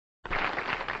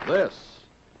This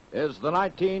is the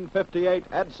 1958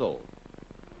 Edsel,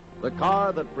 the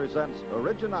car that presents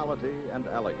originality and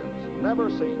elegance never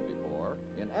seen before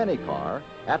in any car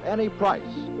at any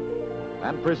price,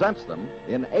 and presents them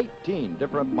in 18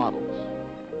 different models.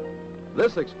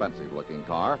 This expensive-looking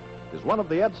car is one of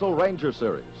the Edsel Ranger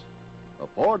series, a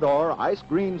four-door ice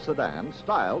green sedan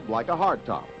styled like a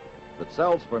hardtop that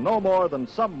sells for no more than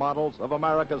some models of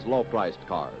America's low-priced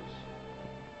cars.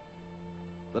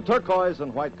 The turquoise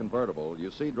and white convertible you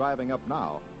see driving up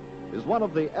now is one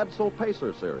of the Edsel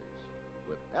Pacer series,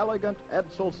 with elegant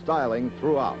Edsel styling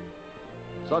throughout,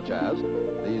 such as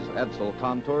these Edsel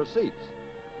contour seats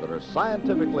that are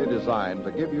scientifically designed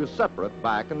to give you separate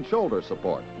back and shoulder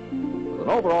support, with an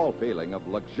overall feeling of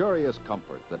luxurious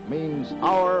comfort that means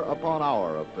hour upon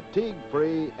hour of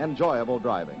fatigue-free, enjoyable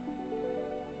driving.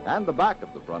 And the back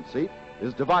of the front seat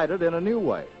is divided in a new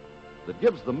way that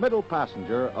gives the middle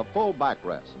passenger a full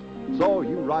backrest, so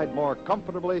you ride more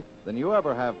comfortably than you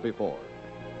ever have before.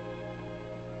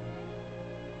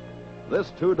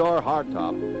 This two-door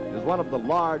hardtop is one of the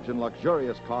large and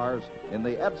luxurious cars in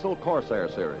the Edsel Corsair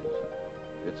series.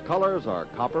 Its colors are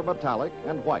copper metallic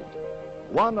and white,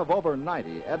 one of over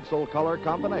 90 Edsel color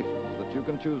combinations that you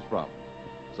can choose from,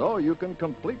 so you can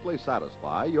completely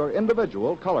satisfy your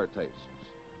individual color tastes.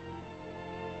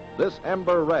 This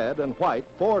ember red and white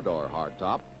four-door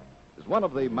hardtop is one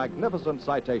of the magnificent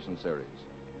Citation series,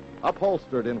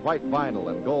 upholstered in white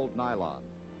vinyl and gold nylon,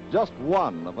 just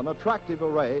one of an attractive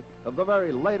array of the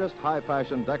very latest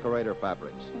high-fashion decorator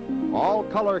fabrics, all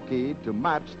color-keyed to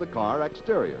match the car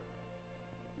exterior.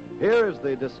 Here is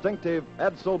the distinctive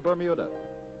Edsel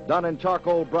Bermuda, done in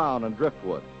charcoal brown and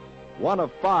driftwood, one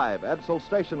of 5 Edsel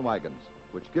station wagons,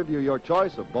 which give you your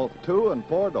choice of both 2- and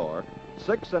 4-door,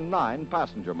 6- and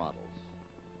 9-passenger models.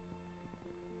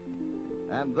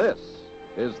 And this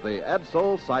is the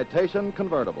Edsel Citation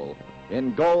Convertible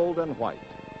in gold and white.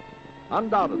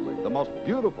 Undoubtedly the most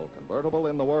beautiful convertible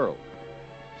in the world.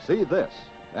 See this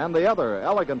and the other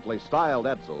elegantly styled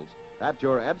Edsels at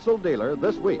your Edsel dealer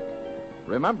this week.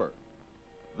 Remember,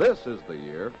 this is the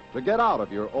year to get out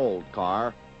of your old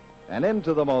car and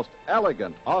into the most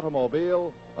elegant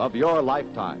automobile of your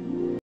lifetime.